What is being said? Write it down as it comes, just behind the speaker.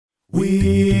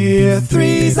We're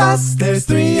Threezus, there's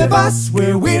three of us.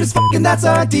 We're weird as fuck and that's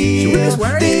our deal.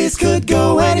 This could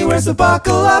go anywhere, so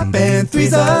buckle up and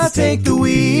Threezus take the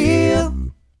wheel.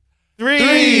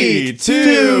 3,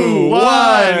 2, 1.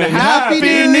 Happy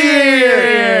New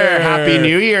Year! Happy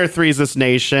New Year, Threezus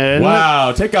Nation.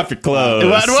 Wow, take off your clothes.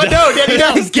 No, Danny,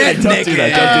 no. He's getting Don't do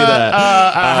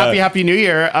that. Happy New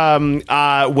Year.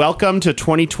 Welcome to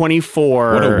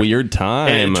 2024. What a weird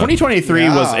time. 2023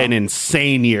 was an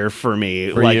insane year for me.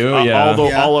 For you, yeah.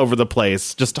 All over the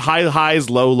place. Just high highs,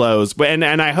 low lows. And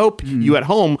I hope you at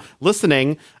home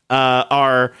listening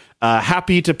are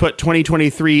happy to put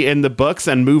 2023 in the books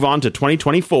and move on to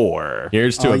 2024.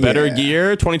 Here's to a better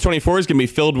year. 2024 is going to be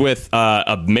filled with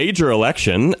a major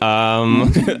election,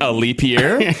 a leap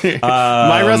year.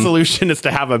 My resolution is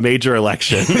to have a major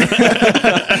election.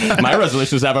 My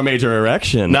resolution is to have a major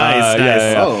erection. Nice.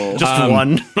 Yeah. Oh. Just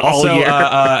one all also, year.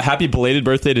 Happy belated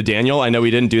birthday to Daniel. I know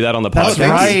we didn't do that on the podcast. That's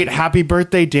right. Happy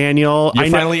birthday, Daniel. You're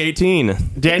finally 18.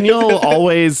 Daniel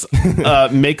always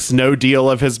makes no deal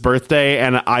of his birthday,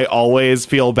 and I always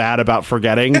feel bad about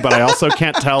forgetting, but I also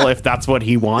can't tell if that's what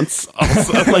he wants.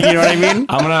 Also, like, you know what I mean?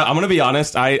 I'm gonna be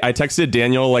honest. I texted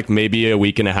Daniel like maybe a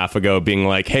week and a half ago, being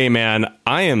like, "Hey man,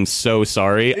 I am so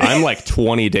sorry. I'm like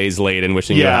 20 days late in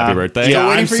wishing you a happy birthday." Yeah,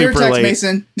 I'm for your super text, late.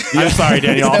 Mason. I'm sorry,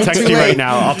 Daniel. I'll text you right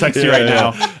now.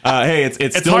 Hey,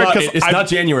 it's still hard not, it's not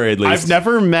January at least. I've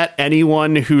never met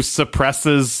anyone who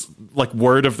suppresses like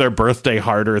word of their birthday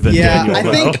harder than Daniel.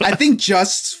 I think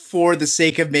just for the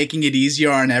sake of making it easier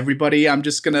on everybody, I'm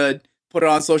just gonna put it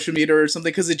on social media or something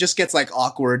because it just gets like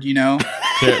awkward, you know.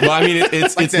 Sure. Well, I mean,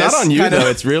 it's like not on you though.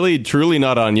 It's really truly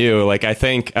not on you. Like I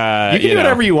think you can do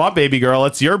whatever you want, baby girl.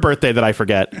 It's your birthday that I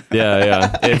forget.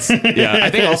 Yeah. I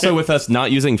think also with us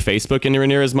not using Facebook anywhere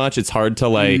near as much, it's hard to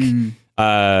like.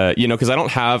 Because I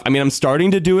don't have, I'm starting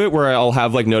to do it where I'll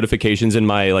have like notifications in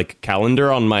my like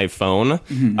calendar on my phone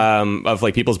of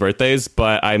like people's birthdays,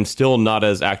 but I'm still not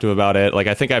as active about it. Like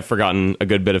I think I've forgotten a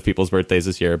good bit of people's birthdays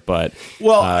this year, but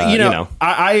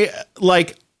I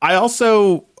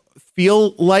also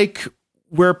feel like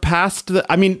we're past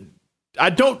I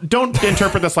don't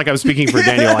interpret this like I'm speaking for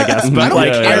Daniel, I guess, but I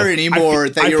don't care anymore.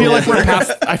 I feel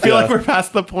like we're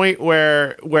past the point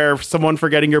where someone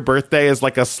forgetting your birthday is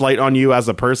like a slight on you as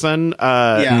a person.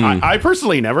 I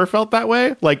personally never felt that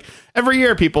way. Like every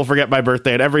year people forget my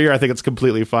birthday, and every year I think it's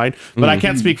completely fine. But I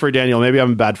can't speak for Daniel. Maybe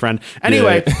I'm a bad friend.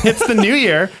 Anyway, it's the new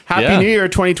year. Happy New Year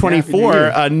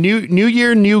 2024. New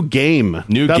year, new game.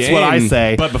 That's what I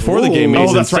say. But before the game,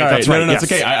 Mason, that's right. That's right. No, that's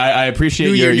okay. I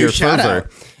appreciate your fervor.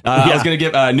 I was going to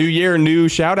give a New Year, new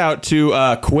shout out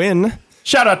to Quinn.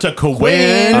 Shout out to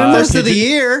Quinn. First of the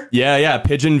year. Yeah.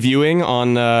 Pigeon viewing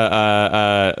on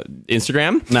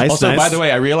Instagram. Nice. Also, by the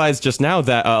way, I realized just now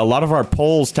that a lot of our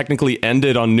polls technically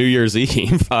ended on New Year's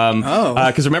Eve.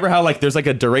 Because remember how like there's like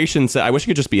a duration set. I wish it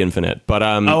could just be infinite. But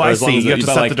I see. You have to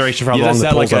set the duration for how long the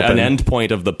poll's like open. an end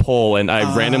point of the poll, and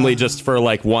I randomly just for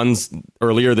like ones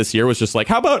earlier this year was just like,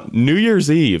 how about New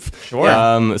Year's Eve?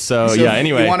 Sure. So yeah.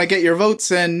 Anyway, if you want to get your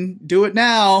votes and do it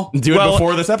now. Do it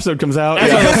before this episode comes out.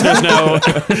 As our listeners know.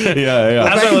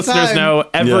 Yeah. As our listeners know,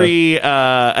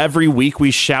 every week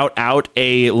we shout out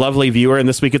a lovely viewer, and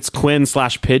this week it's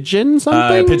Quinn/Pigeon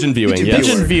something. Pigeon viewing.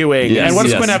 Pigeon viewing. Yes, and what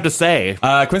does Quinn have to say?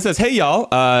 Quinn says, "Hey y'all,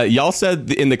 y'all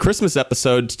said in the Christmas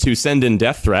episode to send in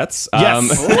death threats.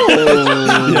 Yes.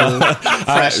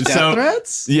 Fresh death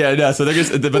threats. Yeah. No, so they're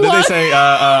just, but then they say,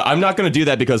 I'm not going to do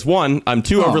that because one, I'm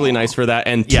too overly nice for that,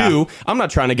 and two, I'm not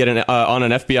trying to get on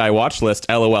an FBI watch list.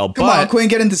 LOL. Come on, Quinn,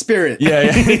 get into spirit.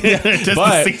 Yeah.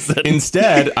 But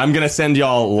instead, I'm going to send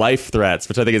y'all life threats,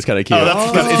 which I think is kind of cute.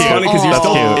 That's it's funny because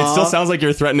cute. it still sounds like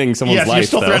you're threatening someone's life. You're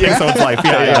still threatening someone's life.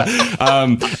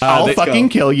 I'll fucking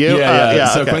kill you.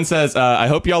 So Quinn says, I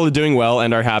hope y'all are doing well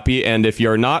and are happy, and if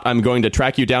you're not, I'm going to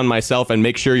track you down myself and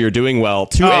make sure you're doing well.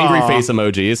 2 angry face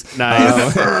emojis.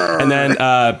 Nice. And then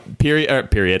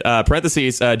period.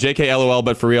 Parentheses, JK LOL,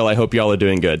 but for real, I hope y'all are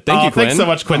doing good. Thank you, Quinn. Thanks so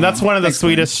much, Quinn. That's one of the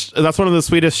sweetest. That's one of the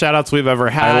sweetest shout outs we've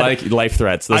ever had. I like life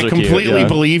threats. Those I are completely cute,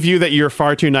 believe you that you're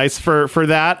far too nice for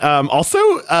that. Also,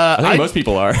 I think most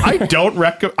people are. I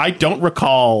don't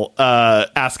recall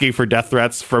asking for death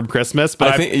threats from Christmas,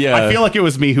 but I feel like it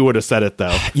was me who would have said it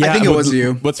though. Yeah, I think it was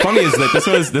you. What's funny is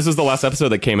that this was the last episode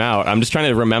that came out. I'm just trying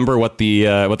to remember what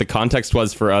the context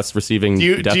was for us receiving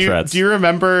death threats. Do you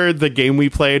remember the game we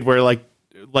played where like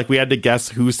we had to guess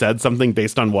who said something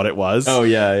based on what it was? Oh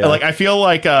yeah. Like I feel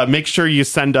like make sure you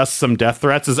send us some death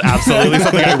threats is absolutely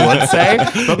something I would say.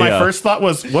 But my first thought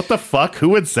was, what the fuck? Who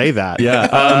would say that?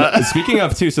 Yeah. Speaking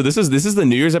of too, so this is the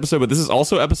New Year's episode, but this is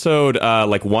also episode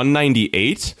like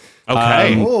 198.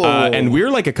 Okay. And we're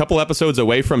like a couple episodes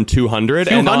away from 200.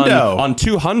 And on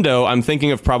 200, I'm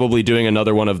thinking of probably doing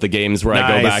another one of the games where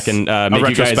I go back and make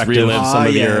you guys relive some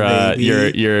of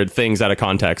your things out of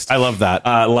context. I love that.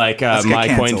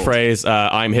 My coined phrase,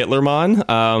 I'm Hitlerman.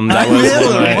 That was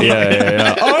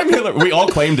Hitlerman. Oh, I'm Hitler. We all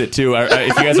claimed it too.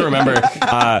 If you guys remember,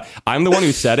 I'm the one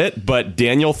who said it, but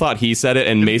Daniel thought he said it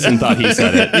and Mason thought he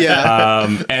said it.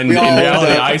 And in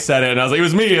reality, I said it and I was like, it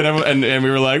was me. And we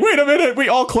were like, wait a minute, we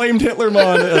all claimed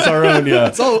Hitlerman as our own.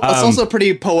 It's also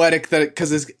pretty poetic that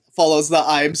because it follows the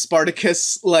I'm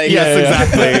Spartacus.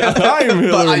 Exactly. I'm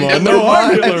Hitlerman.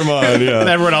 I'm Hitlerman. Yeah. And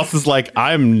everyone else is like,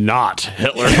 I'm not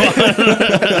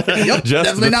Hitlerman. Yep,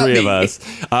 just the three of us.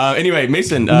 Anyway,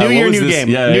 Mason, new year, new game.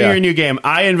 New year, new game.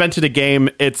 I invented a game.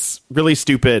 It's really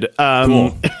stupid.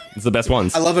 Cool. It's the best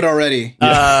ones. I love it already.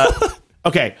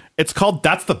 Okay, it's called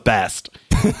That's the Best.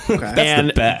 Okay. And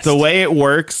the best. The way it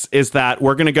works is that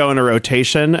we're going to go in a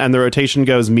rotation, and the rotation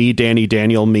goes me, Danny,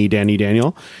 Daniel, me, Danny,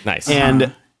 Daniel. Nice.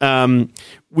 And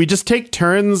we just take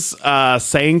turns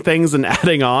saying things and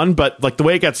adding on, but like the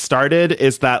way it gets started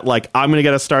is that like I'm going to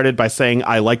get us started by saying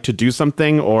I like to do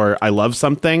something or I love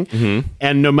something,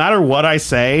 and no matter what I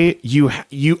say,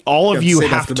 all of you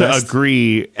have to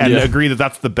agree that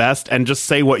that's the best, and just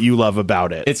say what you love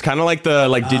about it. It's kind of like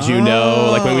did you know,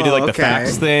 like when we did like the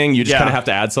facts thing, you just kind of have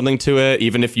to add something to it,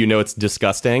 even if you know it's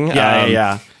disgusting.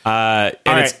 Yeah. And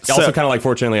it's also kind of like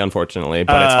fortunately, unfortunately,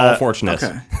 but it's all fortunate.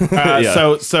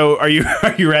 Okay. So are you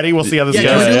ready? We'll see how this goes.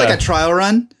 Can we do like a trial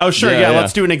run? Oh, sure. Yeah.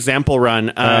 Let's do an example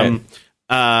run.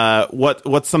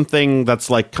 What's something that's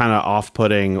like kind of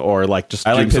off-putting or like just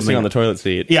I like pissing on the toilet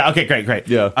seat. Yeah. Okay. Great.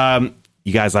 Yeah.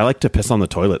 You guys, I like to piss on the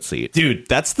toilet seat. Dude,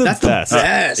 that's the best. Just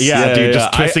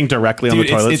pissing directly on the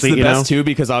toilet seat. It's the best too,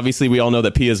 because obviously we all know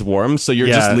that pee is warm, so you're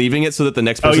just leaving it so that the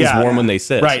next person's warm when they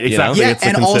sit. Right, exactly. Yeah,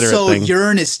 and also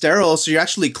urine is sterile, so you're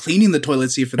actually cleaning the toilet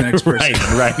seat for the next person.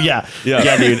 Right. Yeah,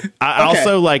 dude. I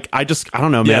also like. I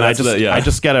don't know, man. I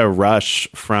just get a rush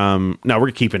from. No,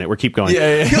 we're keeping it. We're keep going.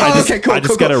 Okay, cool. I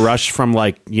just get a rush from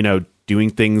like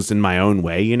doing things in my own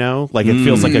way, like it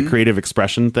feels like a creative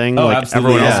expression thing. Oh, like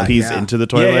absolutely. Everyone else pees into the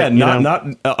toilet. Not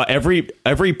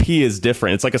every pee is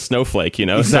different. It's like a snowflake,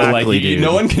 Exactly, so like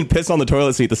no one can piss on the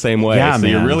toilet seat the same way. Yeah, so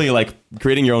man. you're really like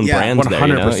creating your own brand 100%,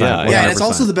 there. Yeah, and it's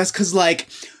also the best because like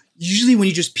usually when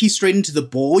you just pee straight into the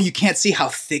bowl, you can't see how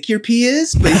thick your pee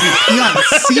is, but if you pee on the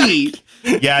seat.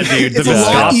 Yeah, dude, it's a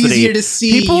lot easier to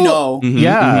see,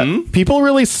 people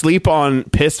really sleep on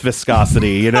piss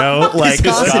viscosity, like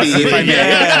viscosity. There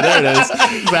it is.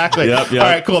 Exactly. Yep. All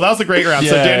right, cool. That was a great round.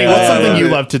 So, Danny, what's something you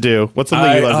love to do? What's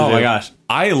something you love to do? Oh my gosh,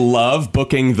 I love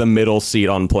booking the middle seat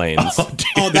on planes.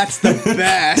 Oh, that's the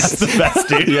best. That's the best,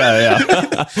 dude.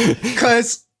 Yeah.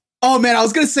 Because, I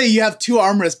was gonna say you have two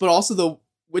armrests, but also they all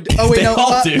do.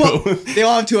 Well, they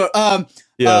all have two.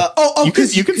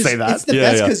 Because you can say that. It's the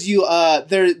best because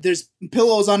there's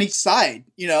pillows on each side,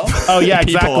 Oh yeah,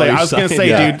 exactly. I was gonna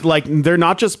say, dude, like they're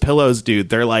not just pillows, dude.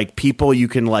 They're like people you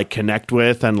can like connect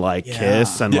with and like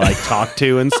kiss and like talk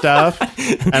to and stuff.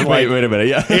 And wait a minute.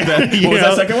 Yeah. What was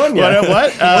that second one? Yeah.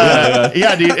 What?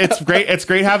 Yeah, dude. It's great. It's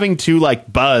great having two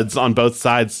like buds on both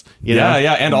sides. You know?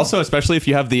 Yeah. And also, especially if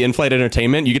you have the in-flight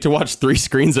entertainment, you get to watch 3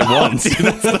 screens at once. Dude,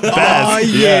 that's the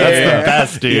best. That's the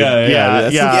best, dude. Yeah.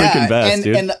 That's the freaking best,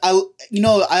 dude. And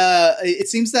it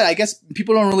seems that I guess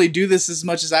people don't really do this as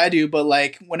much as I do, but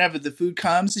like whenever the food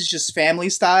comes, it's just family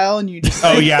style, and you just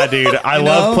dude, I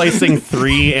love placing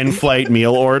 3 in-flight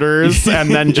meal orders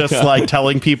and then just like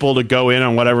telling people to go in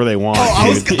on whatever they want. I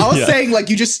was saying like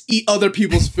you just eat other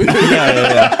people's food.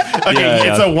 Okay,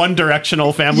 it's a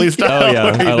one-directional family style. Oh yeah,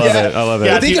 I love it.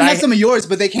 Yeah, they can have some of yours,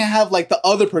 but they can't have like the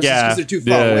other person's because they're too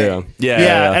far away.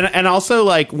 Yeah. And also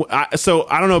like, so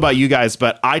I don't know about you guys,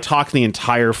 but I talk the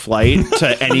entire flight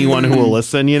to anyone who will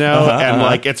listen, and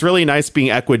like it's really nice being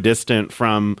equidistant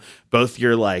from both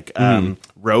your like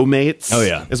row mates. Oh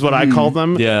yeah, is what I call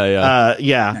them.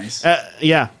 Nice. What do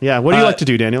you like to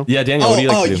do, Daniel? Yeah, Daniel, what do you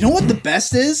like to do? You know what the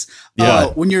best is?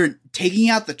 When you're taking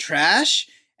out the trash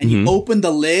and you open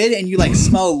the lid and you like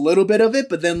smell a little bit of it,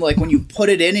 but then like when you put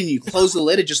it in and you close the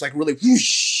lid, it just like really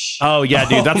whoosh. Oh yeah,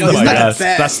 dude, that's the best.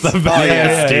 That's the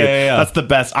best, dude. That's the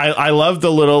best. I love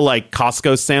the little like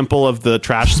Costco sample of the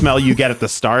trash smell you get at the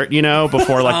start,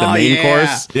 before like the main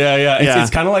course. It's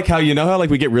kind of like how how like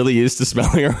we get really used to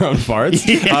smelling our own farts,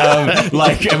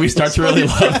 and we start to really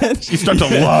love it. You start to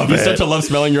love it. You start to love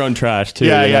smelling your own trash too.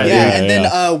 And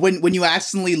then when you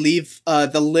accidentally leave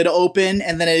the lid open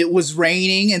and then it was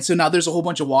raining and so now there's a whole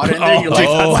bunch of water in there. You're like,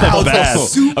 that's the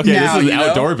best. Okay, this is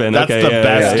outdoor bin. That's the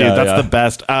best, dude. That's the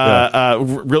best.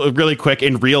 Really quick,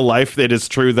 in real life, it is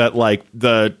true that like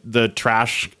the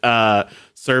trash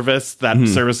service that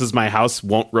services my house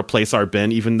won't replace our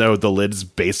bin, even though the lid's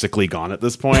basically gone at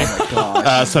this point.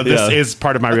 So this is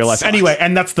part of my real life. Sucks. Anyway,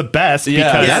 and that's the best.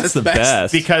 Because, that's the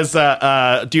best. Because,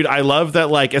 dude, I love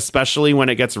that, like, especially when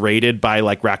it gets raided by,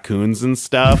 like, raccoons and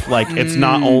stuff. Like, it's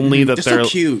not only that they're so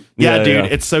cute. Yeah,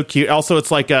 dude, it's so cute. Also, it's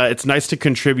like, it's nice to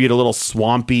contribute a little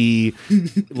swampy,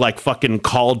 like, fucking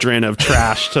cauldron of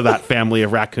trash to that family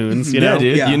of raccoons, you know? Yeah,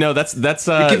 dude. Yeah. You know, that's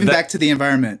You're giving back to the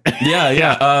environment.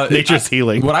 Yeah. Nature's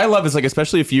healing. What I love is, like,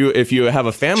 especially if you have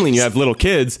a family and you have little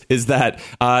kids, is that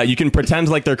you can pretend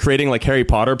like they're creating like Harry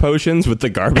Potter potions with the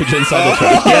garbage inside the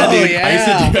trash can. Dude.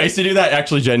 Yeah. I used to do that,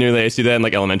 actually, genuinely. I used to do that in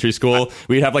like elementary school.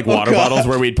 We'd have like water bottles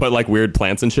where we'd put like weird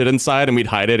plants and shit inside, and we'd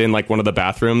hide it in like one of the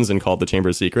bathrooms and call it the Chamber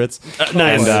of Secrets.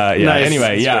 Nice. And, Nice.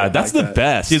 Anyway, that's the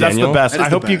best. Dude, that's Daniel. the best. That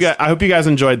is the best. I hope you guys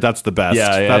enjoyed That's the Best.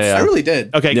 Yeah. I really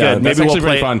did. Okay, Yeah, good. that's Maybe we'll actually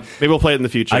play pretty fun. Maybe we'll play it in the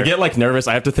future. I get like nervous.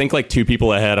 I have to think like 2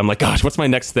 people ahead. I'm like, gosh, what's my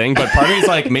next thing? But part of me is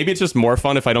like, maybe it's just more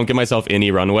fun if I don't give myself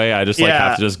any runway. I just like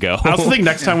have to just go. I also think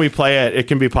next time we play it, it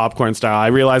can be popcorn style. I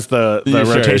realized the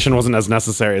rotation wasn't as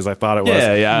necessary as I thought it was.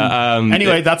 Yeah.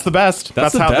 Anyway, that's the best.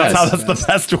 That's how that's the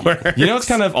best word. You know what's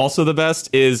kind of also the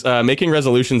best is making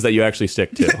resolutions that you actually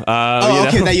stick to.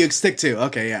 Okay, that you stick to.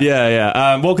 Okay, yeah.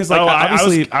 Yeah. Well, because like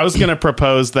obviously, I was going to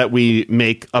propose that we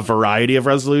make a variety of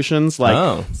resolutions,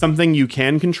 like something you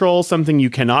can control, something you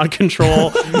cannot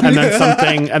control, and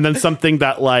then something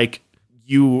that like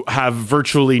you have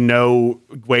virtually no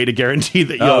way to guarantee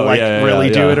that you'll really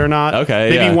do it or not. Okay,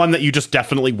 maybe one that you just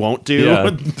definitely won't do. Yeah.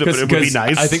 But it would be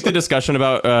nice. I think the discussion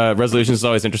about resolutions is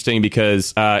always interesting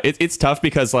because it's tough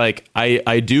because like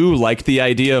I do like the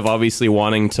idea of obviously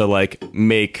wanting to like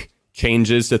make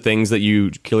changes to things that you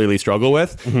clearly struggle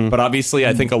with, but obviously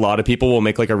I think a lot of people will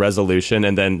make like a resolution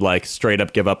and then like straight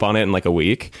up give up on it in like a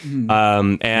week,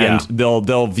 and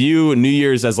they'll view New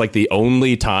Year's as like the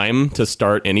only time to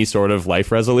start any sort of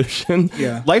life resolution.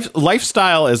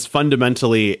 Lifestyle is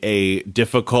fundamentally a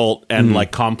difficult and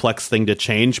like complex thing to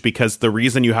change, because the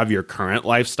reason you have your current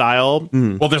lifestyle,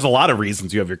 well, there's a lot of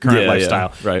reasons you have your current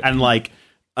lifestyle, right? And like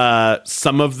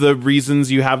some of the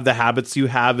reasons you have the habits you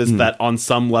have is that on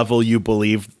some level you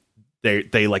believe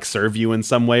they like serve you in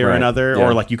some way or another,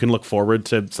 or like you can look forward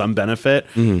to some benefit.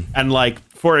 And like,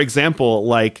 for example,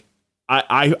 like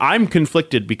I'm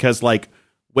conflicted because like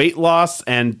weight loss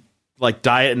and like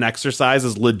diet and exercise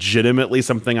is legitimately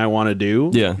something I want to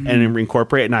do and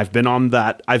incorporate, and I've been on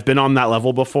that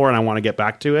level before and I want to get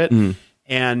back to it.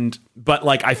 But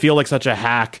like I feel like such a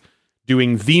hack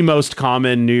doing the most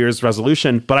common New Year's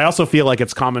resolution, but I also feel like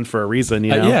it's common for a reason,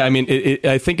 you know? I mean,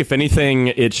 I think if anything,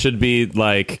 it should be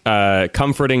like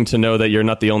comforting to know that you're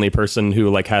not the only person who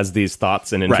like has these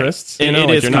thoughts and interests. Right. You know? It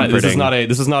like, is comforting.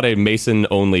 This is not a Mason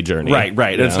only journey.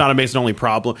 Right. It's not a Mason only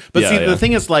problem. But the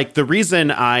thing is, like, the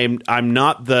reason I'm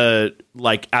not the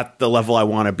like at the level I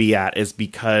want to be at is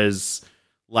because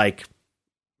like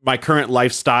my current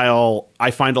lifestyle, I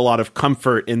find a lot of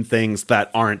comfort in things that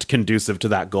aren't conducive to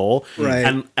that goal.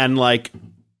 Right. And like,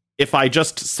 if I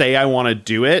just say I want to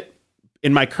do it,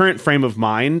 in my current frame of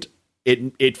mind,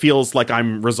 it feels like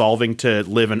I'm resolving to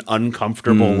live an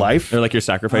uncomfortable life. Or like you're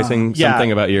sacrificing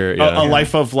something about your... a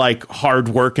life of like hard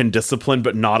work and discipline,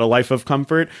 but not a life of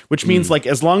comfort, which means like,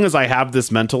 as long as I have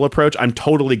this mental approach, I'm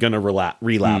totally going to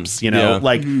relapse, you know?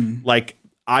 Like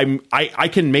I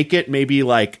can make it maybe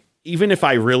like, even if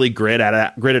I really grit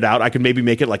it out, I could maybe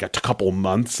make it like a couple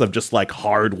months of just like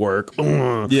hard work,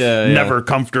 never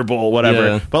comfortable, whatever.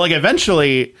 Yeah. But like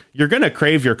eventually you're going to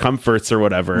crave your comforts or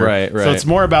whatever. Right. So it's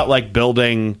more about like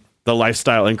building the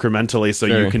lifestyle incrementally so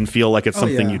you can feel like it's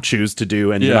something you choose to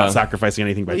do and you're not sacrificing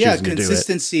anything by choosing to do it.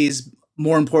 Consistency is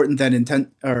more important than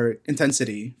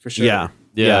intensity for sure. Yeah,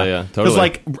 totally. Because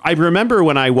like I remember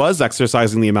when I was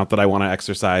exercising the amount that I want to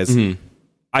exercise,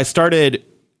 I started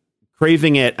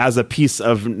craving it as a piece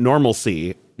of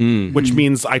normalcy, which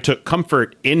means I took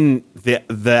comfort in the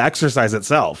exercise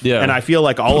itself. Yeah. And I feel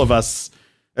like all of us,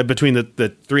 between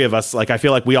the three of us, like I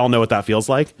feel like we all know what that feels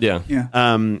like. Yeah.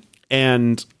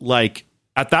 And like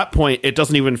at that point, it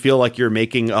doesn't even feel like you're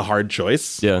making a hard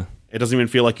choice. Yeah. It doesn't even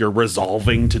feel like you're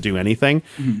resolving to do anything.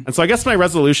 And so I guess my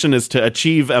resolution is to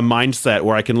achieve a mindset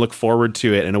where I can look forward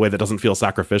to it in a way that doesn't feel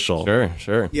sacrificial.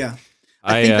 Sure. Yeah.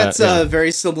 I think that's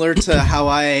very similar to how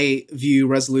I view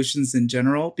resolutions in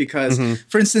general, because,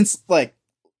 for instance, like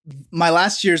my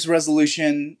last year's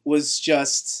resolution was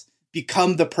just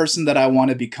become the person that I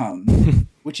want to become,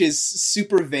 which is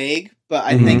super vague. But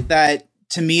I think that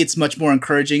to me, it's much more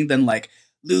encouraging than like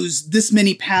lose this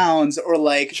many pounds or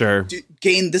like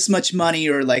gain this much money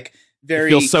or like very.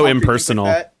 It feels so impersonal.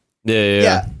 Like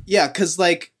yeah. Because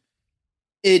like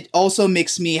it also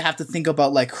makes me have to think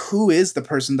about like, who is the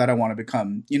person that I want to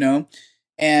become, you know?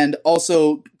 And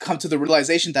also come to the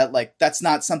realization that like, that's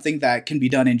not something that can be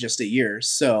done in just a year.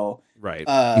 So, right.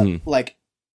 Like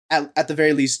at the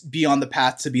very least be on the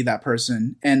path to be that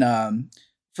person. And,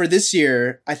 for this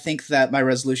year, I think that my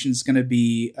resolution is going to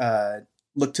be,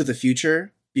 look to the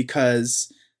future, because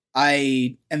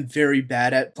I am very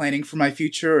bad at planning for my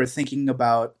future or thinking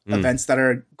about events that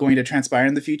are going to transpire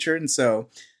in the future. And so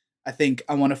I think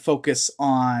I want to focusing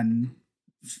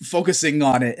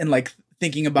on it and like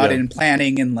thinking about it and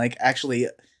planning and like actually,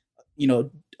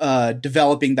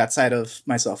 developing that side of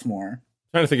myself more.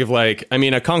 Trying to think of like, I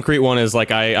mean, a concrete one is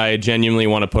like I genuinely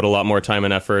want to put a lot more time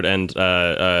and effort, and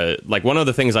like one of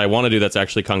the things I want to do that's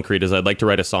actually concrete is I'd like to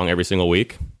write a song every single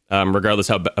week,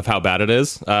 regardless of how bad it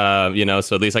is. So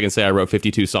at least I can say I wrote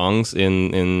 52 songs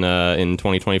in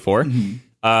 2024.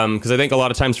 Because I think a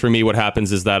lot of times for me, what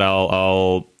happens is that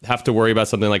I'll have to worry about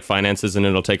something like finances, and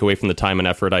it'll take away from the time and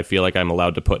effort I feel like I'm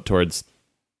allowed to put towards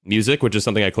music, which is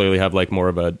something I clearly have like more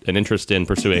of an interest in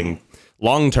pursuing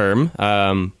long term.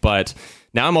 But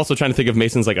now I'm also trying to think of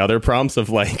Mason's like other prompts of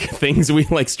like things we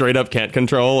like straight up can't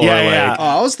control.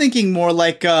 I was thinking more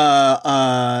like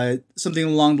something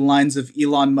along the lines of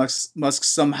Elon Musk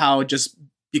somehow just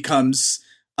becomes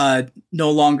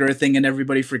no longer a thing and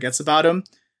everybody forgets about him.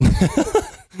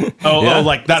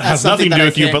 Like that has nothing to do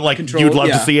with you, but like control. You'd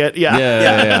love to see it.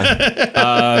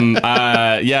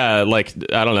 Like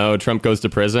I don't know, Trump goes to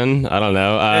prison. I don't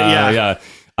know.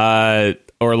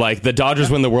 Or like the Dodgers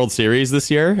win the World Series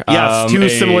this year. Yes, two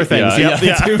similar things.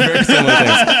 Two very similar things.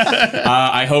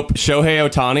 I hope Shohei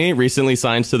Ohtani recently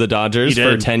signs to the Dodgers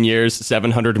for 10 years,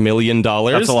 $700 million.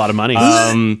 That's a lot of money.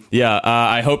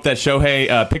 I hope that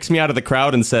Shohei picks me out of the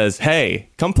crowd and says, "Hey,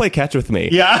 come play catch with me."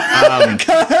 Yeah.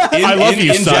 I love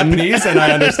you, in son. Japanese, and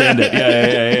I understand it.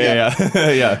 Yeah.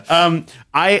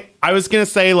 I was going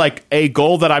to say like a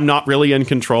goal that I'm not really in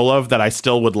control of that I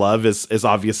still would love is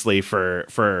obviously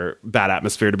for Bad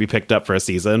Atmosphere to be picked up for a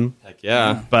season. Heck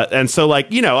yeah. And so like,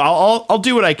 I'll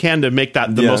do what I can to make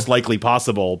that the most likely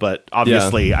possible, but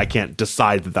obviously I can't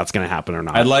decide that that's going to happen or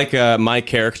not. I'd like my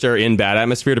character in Bad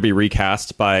Atmosphere to be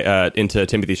recast into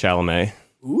Timothy Chalamet.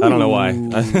 Ooh. I don't know why.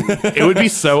 It would be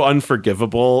so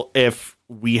unforgivable if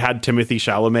we had Timothy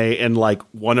Chalamet in like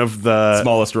one of the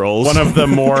smallest roles, one of the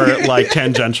more like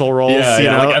tangential roles.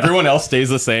 Like everyone else stays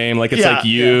the same. Like it's like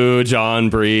you, John,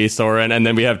 Bree, Soren, and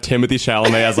then we have Timothy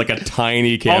Chalamet as like a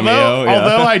tiny cameo.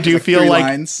 Although I do feel like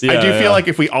lines. like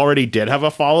if we already did have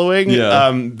a following,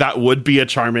 that would be a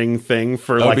charming thing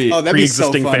for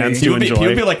pre-existing fans to enjoy. People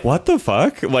would be like, "What the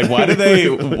fuck? Like, why did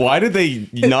they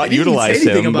not utilize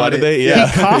him? Why did they?"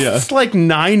 He costs like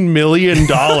 $9 million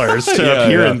to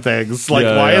appear in things. Like,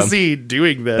 why is he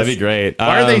doing this? That'd be great.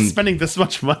 Why are they spending this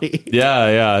much money?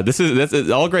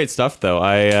 That's all great stuff, though.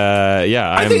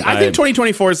 I think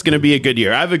 2024 is going to be a good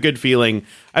year. I have a good feeling.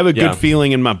 I have a good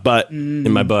feeling in my butt. Actually,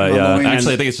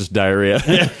 I think it's just diarrhea. Or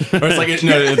it's like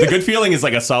the good feeling is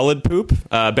like a solid poop.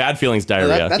 Bad feeling's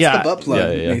diarrhea. That's the butt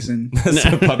plug, Mason. That's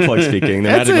the butt plug speaking. The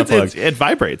magic butt plug. It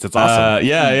vibrates. It's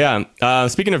awesome.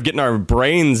 Speaking of getting our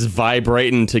brains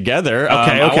vibrating together,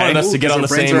 I wanted us to get on the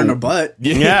same. Brains are in our butt.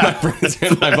 My brains are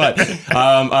in my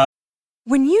butt.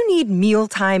 When you need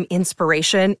mealtime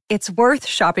inspiration, it's worth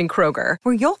shopping Kroger,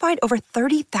 where you'll find over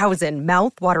 30,000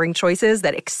 mouth-watering choices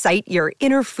that excite your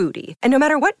inner foodie. And no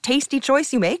matter what tasty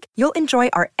choice you make, you'll enjoy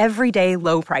our everyday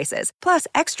low prices, plus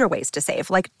extra ways to save,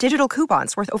 like digital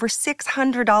coupons worth over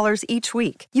 $600 each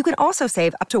week. You can also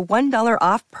save up to $1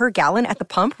 off per gallon at the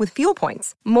pump with fuel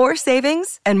points. More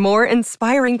savings and more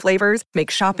inspiring flavors make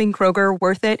shopping Kroger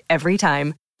worth it every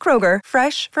time. Kroger,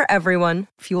 fresh for everyone.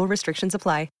 Fuel restrictions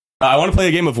apply. I want to play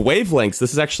a game of Wavelengths.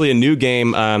 This is actually a new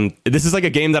game. This is like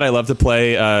a game that I love to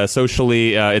play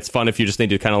socially. It's fun if you just need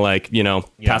to kind of like,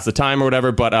 pass the time or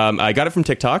whatever. But I got it from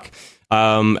TikTok.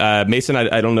 Mason,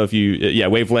 I don't know if you...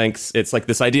 Wavelengths. It's like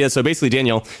this idea. So basically,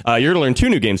 Daniel, you're going to learn 2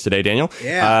 new games today, Daniel.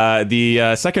 Yeah.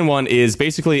 The second one is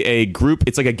basically a group.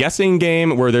 It's like a guessing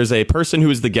game where there's a person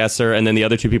who is the guesser, and then the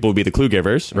other 2 people would be the clue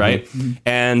givers, right? Mm-hmm.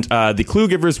 And the clue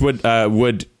givers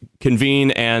would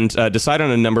convene and decide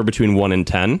on a number between 1 and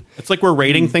 10. It's like we're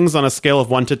rating things on a scale of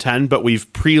 1 to 10, but we've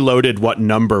preloaded what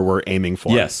number we're aiming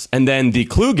for. Yes, and then the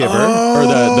clue giver, or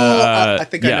I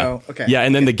think I know. Okay. Yeah,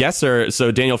 and then the guesser.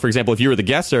 So Daniel, for example, if you were the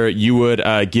guesser, you would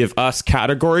give us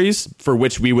categories for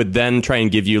which we would then try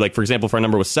and give you, like, for example, if our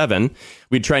number was 7,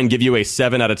 we'd try and give you a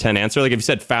 7 out of 10 answer. Like if you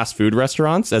said fast food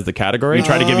restaurants as the category, we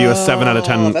try to give you a 7 out of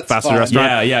 10 fast food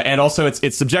restaurant. Yeah. And also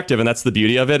it's subjective, and that's the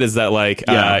beauty of it, is that like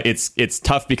it's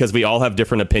tough because we all have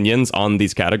different opinions on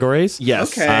these categories.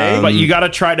 Yes. Okay. But we got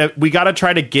to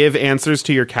try to give answers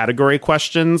to your category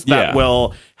questions that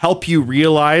will help you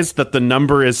realize that the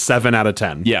number is 7 out of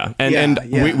 10. Yeah. And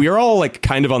we are all like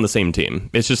kind of on the same team.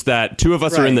 It's just that 2 of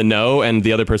us are in the know and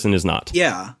the other person is not.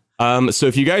 Yeah. So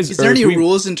if you guys, is there any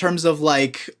rules in terms of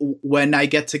like when I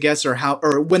get to guess or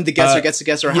when the guesser gets to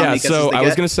guess or how many guesses they get? I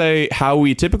was going to say how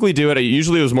we typically do it.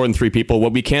 Usually it was more than 3 people.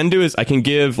 What we can do is I can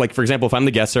give, like, for example, if I'm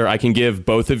the guesser, I can give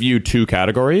both of you 2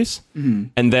 categories. Mm-hmm.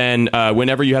 And then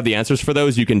whenever you have the answers for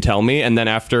those, you can tell me. And then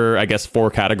after, I guess, 4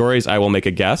 categories, I will make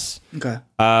a guess. Okay.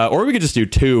 Or we could just do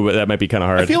 2, but that might be kind of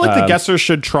hard. I feel like the guesser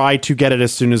should try to get it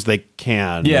as soon as they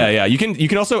can. Yeah. You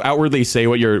can also outwardly say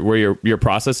what your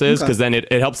process is, because then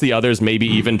it helps the others maybe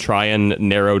even try and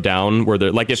narrow down where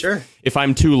they're like, if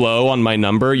I'm too low on my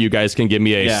number, you guys can give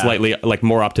me a slightly like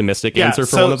more optimistic answer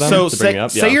for one of them. So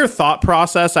say your thought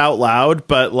process out loud,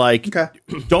 but like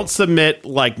don't submit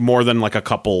like more than like a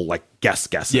couple like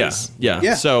guesses.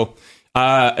 Yeah. So.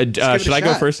 Should I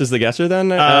go first as the guesser then?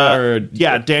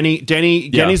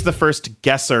 Danny's the first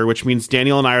guesser, which means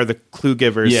Daniel and I are the clue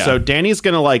givers. So Danny's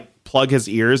gonna like plug his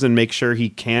ears and make sure he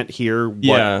can't hear what.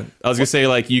 Yeah, I was gonna say,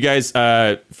 like, you guys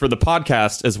for the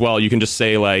podcast as well, you can just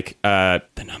say like the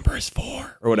number is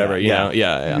 4 or whatever. You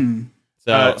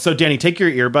know? So Danny, take your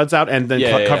earbuds out and then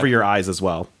cover your eyes as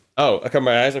well. Oh, I cover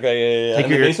my eyes. Okay, yeah.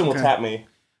 Mason will tap me.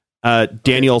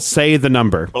 Daniel, say the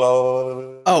number.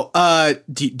 Oh,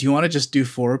 do you want to just do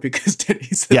 4 because Danny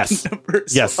said the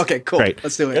numbers? Yes. Okay, cool. Great.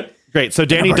 Let's do it. Great. So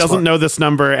Danny doesn't know this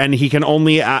number, and he can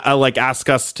only like ask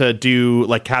us to do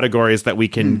like categories that we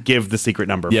can give the secret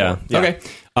number. Yeah. For. Okay.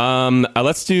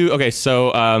 Let's do. Okay.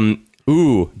 So,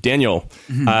 Daniel,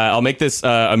 I'll make this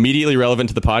immediately relevant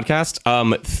to the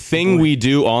podcast. Thing we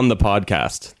do on the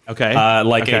podcast. Okay.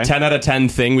 A 10 out of 10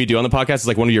 thing we do on the podcast is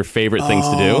like one of your favorite things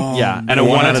to do. Yeah. And a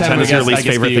 1 out of 10 is your least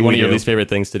favorite thing. One of your least favorite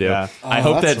things to do. Yeah. I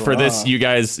hope that for this, you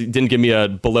guys didn't give me a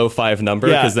below 5 number,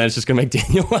 because then it's just going to make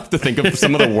Daniel have to think of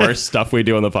some of the worst stuff we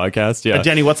do on the podcast. Yeah.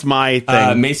 Danny, what's my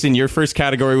thing? Mason, your first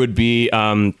category would be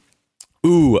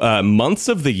months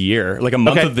of the year, like a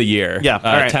month of the year. Yeah.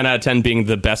 Right. 10 out of 10 being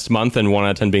the best month and 1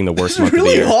 out of 10 being the worst month of the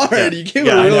year. Hard. You gave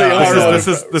it really hard. This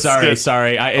is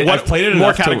sorry. I've played it more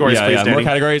enough categories, please, Danny. More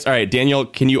categories. All right, Daniel,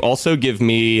 can you also give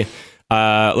me,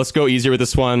 let's go easier with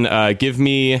this one. Give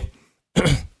me,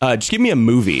 just give me a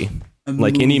movie.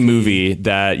 Any movie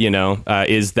that,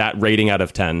 is that rating out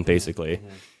of 10, basically.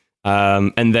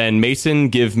 And then Mason,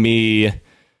 give me,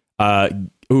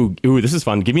 this is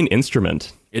fun. Give me an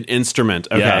instrument. An instrument.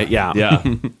 Okay. Yeah.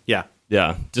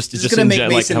 Just in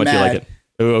general, like how much you like it.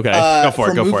 Ooh, okay. Go for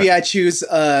it. Movie, I choose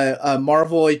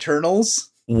Marvel Eternals.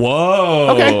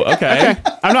 Whoa. Okay.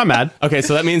 I'm not mad. Okay,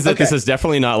 so that means that this is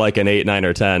definitely not like an 8, 9,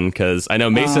 or 10, because I know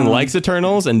Mason likes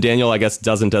Eternals and Daniel, I guess,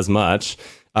 doesn't as much.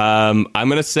 I'm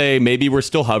gonna say maybe we're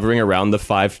still hovering around the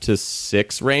 5 to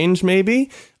 6 range, maybe.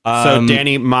 So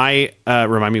Danny,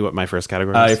 remind me what my first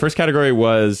category was. Your first category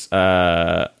was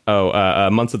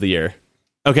months of the year.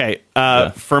 Okay,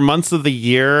 for months of the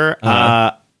year,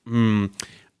 I'm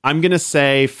gonna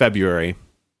say February.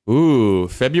 Ooh,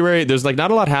 February. There's like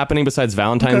not a lot happening besides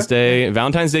Valentine's Day.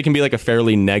 Valentine's Day can be like a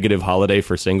fairly negative holiday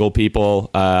for single people.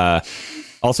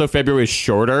 Also, February is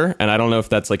shorter, and I don't know if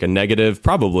that's like a negative.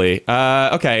 Probably.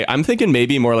 Okay, I'm thinking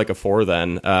maybe more like a 4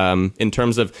 then. In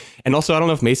terms of, and also I don't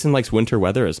know if Mason likes winter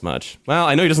weather as much. Well,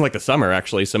 I know he doesn't like the summer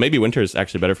actually, so maybe winter is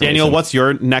actually better for Daniel. Mason. What's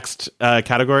your next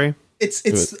category? It's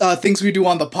things we do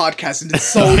on the podcast, and it's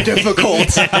so difficult.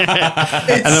 It's and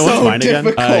then what's mine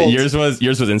difficult. Again? Yours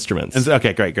was instruments.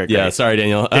 Okay, great. Yeah, sorry,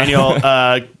 Daniel. Daniel,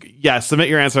 submit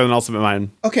your answer, and then I'll submit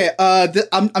mine. Okay,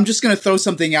 I'm just gonna throw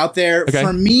something out there. Okay.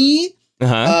 For me,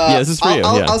 this is for you.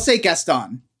 I'll say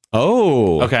Gaston.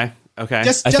 Oh, okay.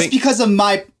 Just because of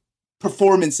my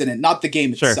performance in it, not the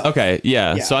game itself. Okay,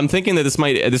 yeah. So I'm thinking that this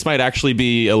might actually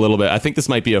be a little bit. I think this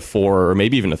might be a 4 or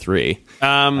maybe even a 3.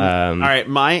 All right,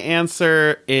 my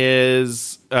answer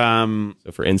is so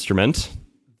for instrument,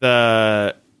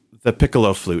 the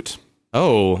piccolo flute.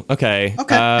 Oh, okay.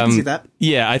 Okay, I can see that.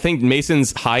 Yeah, I think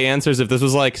Mason's high answers, if this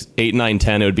was like 8, 9,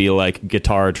 10, it would be like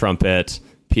guitar, trumpet,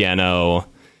 piano,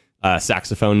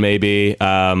 saxophone, maybe.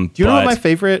 Do you know what my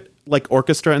favorite like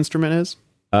orchestra instrument is?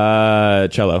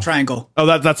 Cello. Triangle. Oh,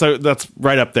 that's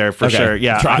right up there for sure.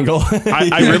 Yeah, triangle.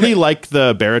 I really like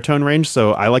the baritone range,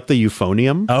 so I like the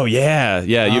euphonium. Oh yeah,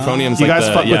 euphonium's. You guys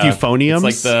fuck with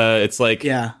euphoniums? It's like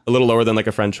a little lower than like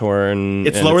a French horn.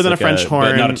 It's lower than a French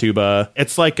horn, but not a tuba.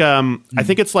 It's like I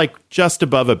think it's like just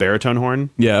above a baritone horn.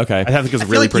 Yeah, okay. I think it's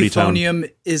really pretty tone.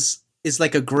 Euphonium is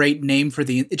like a great name for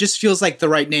it just feels like the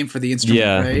right name for the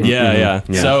instrument, right? Yeah.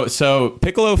 So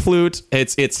piccolo flute,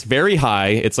 it's very high.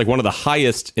 It's like one of the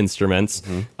highest instruments.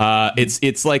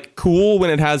 It's like cool when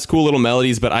it has cool little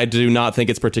melodies, but I do not think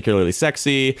it's particularly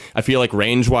sexy. I feel like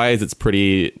range wise, it's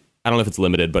pretty. I don't know if it's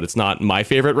limited, but it's not my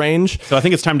favorite range. So I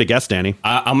think it's time to guess, Danny.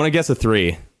 I'm gonna guess a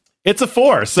 3. It's a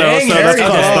 4, so that's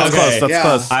close. That's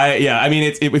close. I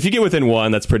mean, if you get within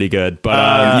 1, that's pretty good. But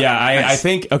I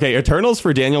think Eternals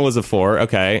for Daniel was a 4.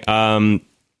 Okay.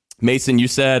 Mason, you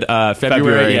said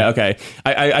February. Yeah, okay.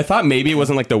 I thought maybe it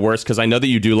wasn't like the worst because I know that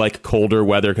you do like colder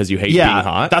weather because you hate being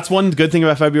hot. That's one good thing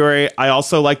about February. I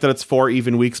also like that it's 4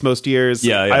 even weeks most years.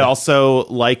 Yeah. I also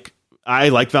like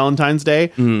Valentine's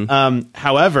Day.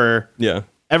 However,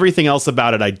 everything else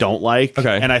about it I don't like.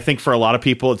 Okay. And I think for a lot of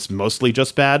people it's mostly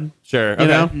just bad. Sure. Okay. You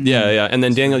know? Yeah. And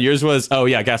then Daniel, yours was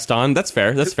Gaston. That's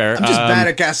fair. I'm just bad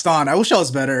at Gaston. I wish I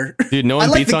was better. Dude, no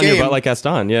one beats on your butt like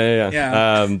Gaston.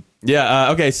 Yeah.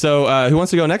 Okay, so who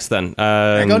wants to go next then?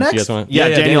 I go next?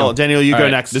 Daniel, you go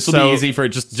next. This will be easy for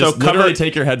just literally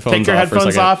take your headphones off. Take your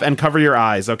headphones off and cover your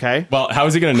eyes, okay? Well, how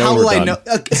is he going to know How we're will I done?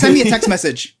 know? Send me a text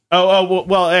message.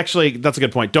 Well, actually, that's a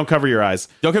good point. Don't cover your eyes.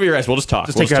 Don't cover your eyes. We'll just talk.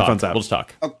 Just take your headphones out. We'll just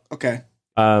talk. Oh, okay.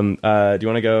 Do you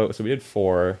want to go? So we did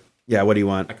 4. Yeah, what do you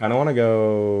want? I kind of want to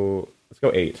go. Let's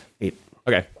go 8. 8.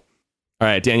 Okay. All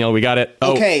right, Daniel, we got it.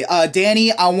 Oh. Okay,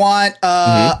 Danny, I want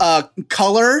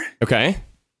color. Okay.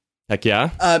 Heck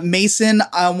yeah. Mason,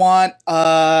 I want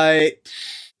a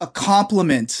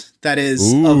compliment that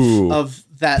is of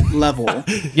that level.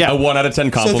 Yeah, a 1 out of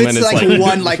 10 compliment. So if it's like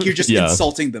 1, like you're just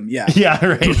insulting them. Yeah. Yeah,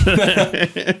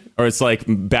 right. Or it's like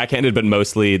backhanded, but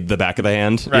mostly the back of the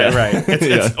hand. Right.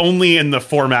 It's only in the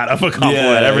format of a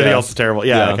compliment. Everything else is terrible.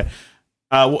 Yeah. Okay.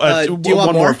 Do you want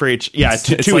one more for each? Yeah,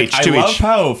 two each. I love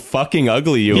how fucking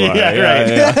ugly you are.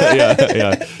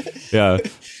 Yeah.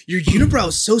 Your unibrow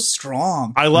is so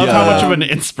strong. I love how much of an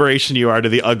inspiration you are to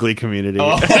the ugly community.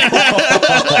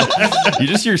 You're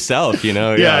just yourself, you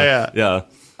know? Yeah.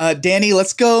 Danny,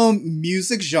 let's go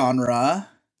music genre.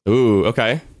 Ooh,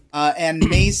 okay. And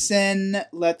Mason,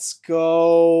 let's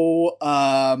go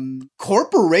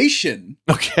corporation.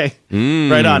 Okay.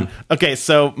 Right on. Okay,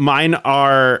 so mine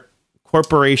are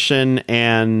corporation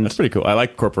and that's pretty cool. I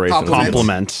like corporation.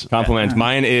 Compliment.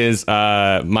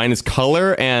 Yeah. Mine is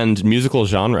color and musical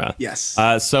genre. Yes.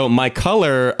 So my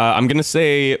color, I'm gonna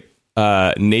say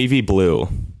navy blue.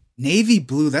 Navy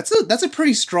blue. That's a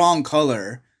pretty strong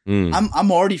color. I'm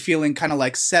already feeling kind of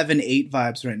like 7-8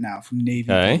 vibes right now from navy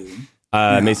blue.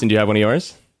 Mason, do you have one of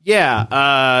yours?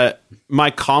 Yeah.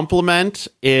 My compliment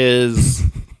is.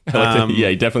 Yeah,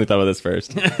 you definitely thought of this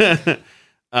first.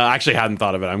 I actually hadn't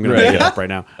thought of it. I'm going to make it up right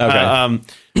now.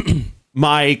 Okay.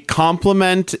 My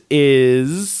compliment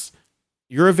is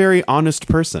you're a very honest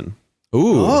person.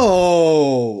 Ooh.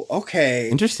 Oh, okay.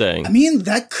 Interesting. I mean,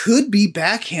 that could be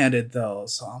backhanded, though,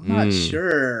 so I'm not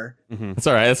sure. That's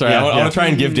all right. I want to try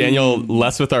and give Daniel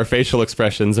less with our facial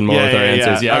expressions and more with our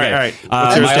answers. Yeah, okay. All right.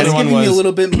 That's giving me a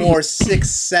little bit more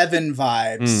 6-7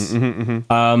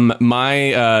 vibes.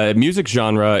 My music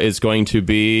genre is going to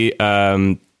be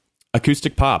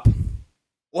acoustic pop.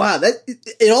 Wow,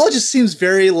 it all just seems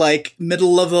very like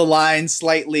middle of the line,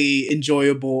 slightly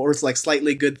enjoyable, or it's like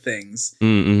slightly good things.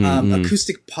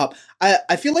 Acoustic pop.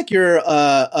 I feel like you're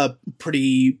a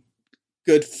pretty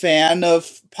good fan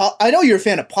of pop. I know you're a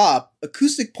fan of pop.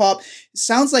 Acoustic pop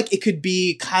sounds like it could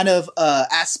be kind of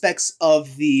aspects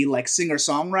of the like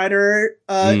singer-songwriter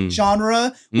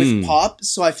genre with pop.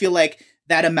 So I feel like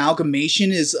that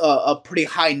amalgamation is a pretty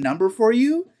high number for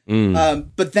you.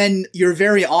 But then you're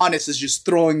very honest is just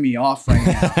throwing me off right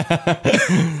now.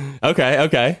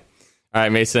 Okay. All right,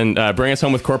 Mason, bring us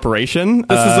home with corporation.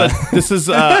 This is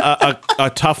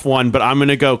a tough one, but I'm going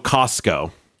to go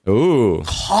Costco. Ooh,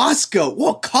 Costco.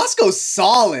 Well, Costco's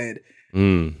solid.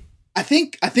 I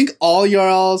think all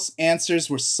y'all's answers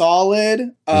were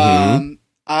solid.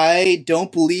 I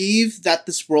don't believe that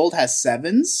this world has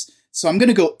 7s, so I'm going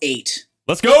to go 8.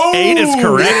 Let's go! 8 is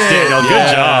correct, Daniel.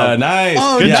 Good job. Nice.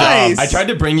 Oh, Good nice. job. I tried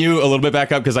to bring you a little bit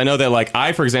back up because I know that, like,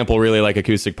 I, for example, really like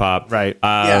acoustic pop. Right.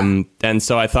 And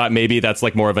so I thought maybe that's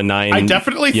like more of a 9. I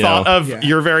definitely thought of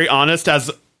You're Very Honest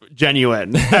as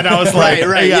genuine, and I was like,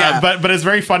 right, but it's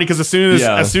very funny because as soon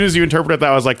as you interpreted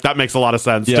that, I was like, that makes a lot of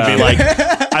sense to be like.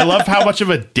 I love how much of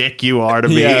a dick you are to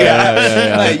me.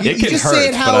 You just say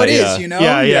it how it is, you know?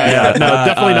 Yeah. No,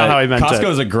 definitely not how I meant it. Costco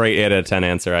is a great 8 out of 10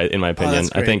 answer, in my opinion.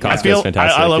 I think Costco is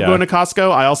fantastic. I love going to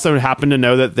Costco. I also happen to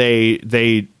know that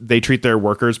they treat their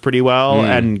workers pretty well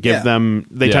and give them.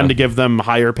 They tend to give them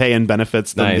higher pay and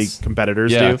benefits than the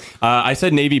competitors do. I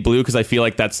said navy blue because I feel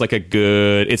like that's like a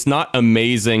good. It's not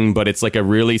amazing, but it's like a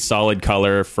really solid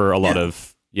color for a lot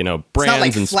of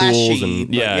brands and flashy, schools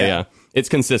and it's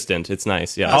consistent. It's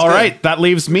nice. Yeah. All right, that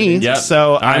leaves me. Yep.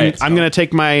 So I'm gonna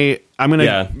take my. I'm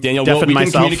gonna Daniel. We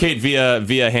can communicate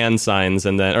via hand signs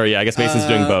and then I guess Mason's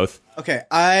doing both. Okay,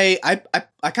 I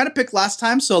kind of picked last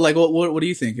time. So like, what are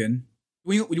you thinking?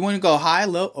 You want to go high,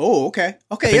 low? Oh, okay,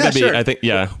 sure. I think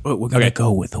we're gonna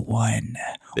go with a 1.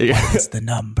 What is the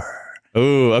number?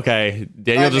 Ooh, okay.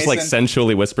 Daniel just like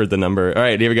sensually whispered the number. All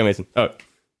right, here we go, Mason. Oh.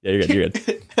 Yeah, you're good.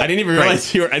 I didn't even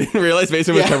realize I didn't realize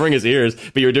Mason was covering his ears,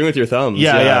 but you were doing it with your thumbs.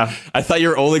 Yeah. I thought you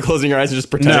were only closing your eyes and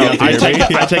just pretending. No, I take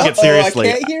it seriously.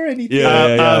 I can't hear anything.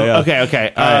 Yeah.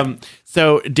 Okay.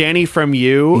 So Danny, from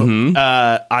you,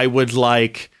 I would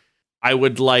like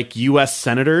U.S.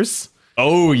 senators.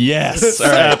 Oh yes,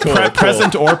 all right, cool.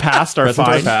 Present or past are present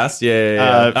fine. Or past,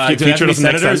 yeah. Do they have to be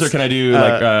senators, or can I do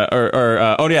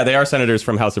they are senators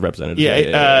from House of Representatives.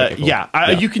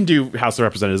 You can do House of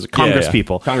Representatives, Congress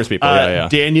people. Congress people. Yeah.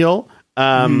 Daniel,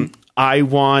 I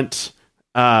want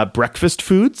breakfast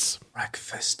foods.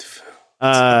 Breakfast food.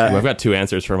 I've got 2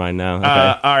 answers for mine now.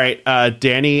 Okay. All right,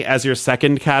 Danny, as your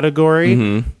second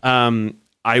category,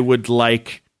 I would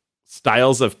like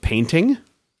styles of painting.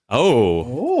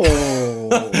 Oh.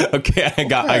 Okay, I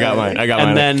got mine.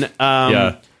 And then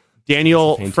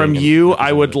Daniel, from you, I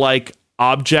would like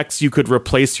objects you could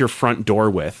replace your front door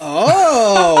with.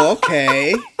 Oh,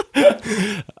 okay.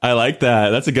 I like that.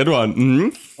 That's a good one.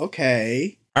 Mm-hmm.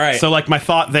 Okay. All right. So like my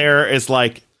thought there is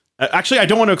like, actually, I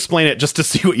don't want to explain it just to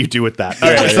see what you do with that.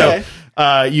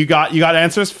 You got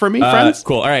answers for me, friends?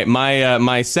 Cool. All right.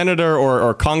 My senator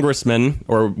or congressman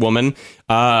or woman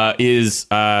is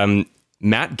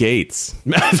Matt Gaetz.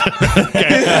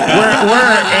 Okay.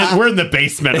 We're in the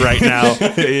basement right now.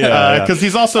 Because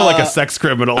he's also like a sex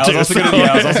criminal too. I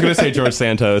was also gonna say George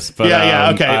Santos, but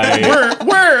okay.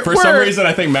 For some reason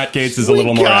I thinkTt Gaetz is a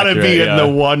little more accurate. Gotta be in the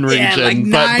one region. Like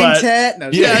 9, 10. No,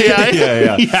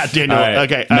 yeah, Daniel. Right.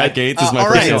 Okay. Matt Gaetz is my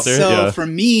first answer. So for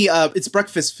me, it's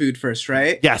breakfast food first,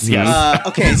 right? Yes.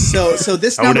 Okay. So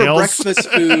this number breakfast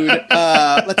food.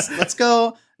 Let's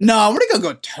go. No, we're gonna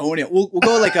go tone it. We'll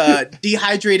go like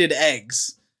dehydrated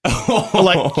eggs.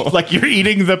 like you're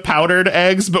eating the powdered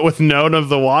eggs, but with none of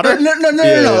the water.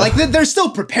 No. Like they're still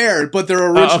prepared, but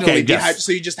they're originally dehydrated.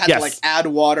 So you just had to like add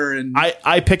water and.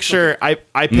 I picture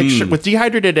with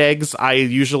dehydrated eggs. I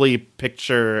usually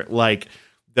picture like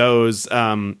those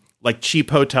like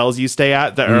cheap hotels you stay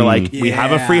at that are like, we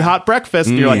have a free hot breakfast.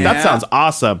 And you're like, that sounds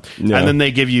awesome. Yeah. And then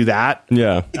they give you that.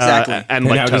 Yeah, exactly. And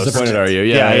like, how disappointed are you?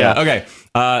 Yeah. Okay.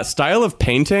 Style of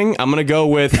painting, I'm gonna go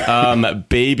with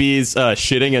babies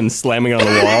shitting and slamming on the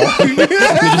wall.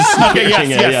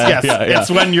 Yes.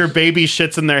 It's when your baby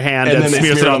shits in their hand and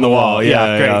smears it on the wall.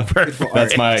 Great. Perfect.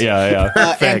 That's my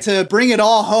and to bring it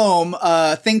all home,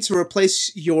 thing to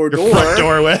replace your front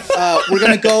door with. We're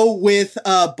gonna go with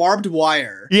barbed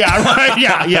wire. Yeah, right.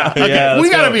 Yeah. Okay, we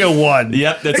gotta be a 1.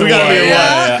 Yep, that's we gotta be a 1.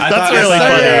 That's really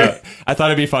funny. I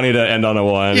thought it'd be funny to end on a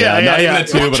 1. Not even a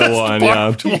 2, but a 1.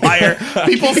 Barbed wire.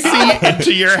 People see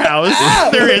into your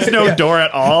house. There is no door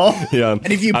at all. Yeah.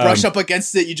 And if you brush up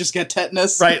against it, you just get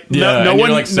tetanus. Right. No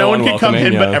one can come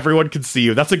in, but everyone can see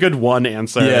you. That's a good 1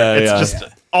 answer. It's just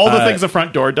all the things the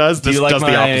front door does. This does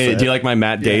the opposite. Do you like my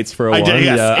Matt Gaetz for a 1?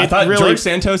 Yes. I thought George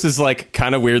Santos is like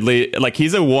kind of weirdly like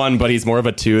he's a 1, but he's more of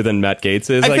a 2 than Matt Gaetz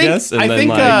is. I guess. And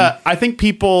I think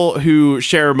people who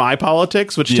share my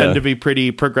politics, which tend to be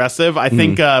pretty progressive, I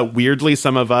think weirdly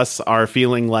some of us are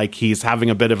feeling like he's having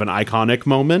a bit of an iconic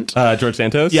moment. George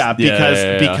Santos,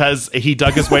 because he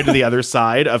dug his way to the other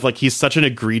side of like he's such an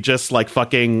egregious like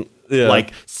fucking.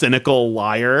 Like cynical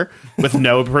liar with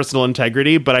no personal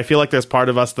integrity, but I feel like there's part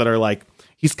of us that are like,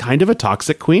 he's kind of a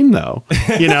toxic queen, though.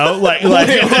 You know, like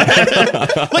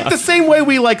the same way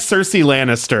we like Cersei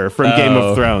Lannister from Game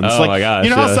of Thrones. Oh my gosh!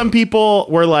 You know how some people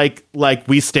were like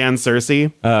we stan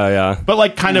Cersei. Oh yeah. But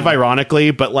like kind of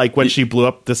ironically, but like when she blew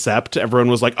up the Sept, everyone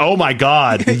was like, "Oh my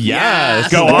god,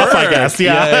 yes, go off!" I guess.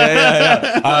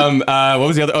 Yeah. What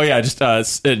was the other? Oh yeah,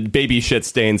 just baby shit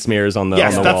stain smears on the.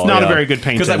 Yes, on the that's wall, not a very good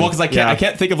painting. Because I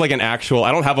can't think of like an actual.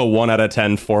 I don't have a 1 out of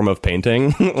 10 form of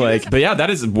painting. But yeah, that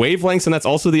is wavelengths, and that's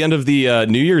also the end of the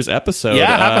New Year's episode.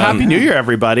 Yeah, have a happy New Year,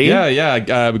 everybody.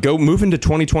 Go move into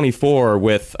 2024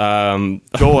 with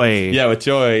joy. With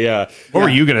joy. Yeah. What were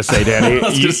you gonna say, say, Danny? I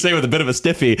was going to say with a bit of a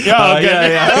stiffy.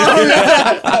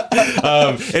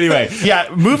 Anyway.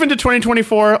 Yeah, move into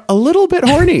 2024 a little bit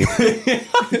horny.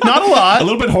 Not a lot. A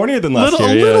little bit hornier than last year.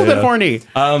 A little bit horny.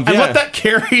 And let that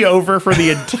carry over for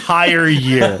the entire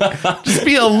year. Just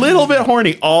be a little bit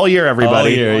horny all year,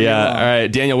 everybody. All year, yeah. All right,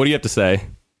 Daniel, what do you have to say?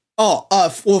 Oh,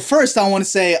 well, first I want to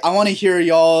say I want to hear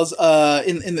y'all's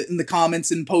in the comments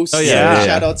and posts,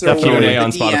 shout outs or Q&A on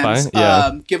DMs.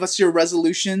 Spotify. Give us your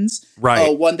resolutions,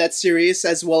 right? One that's serious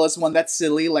as well as one that's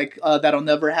silly, like that'll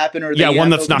never happen, or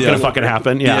one that's not gonna fucking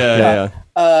happen. Yeah.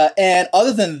 And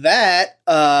other than that,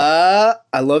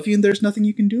 I love you, and there's nothing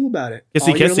you can do about it. Kissy,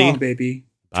 all year long, baby.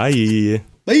 Bye.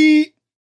 Bye.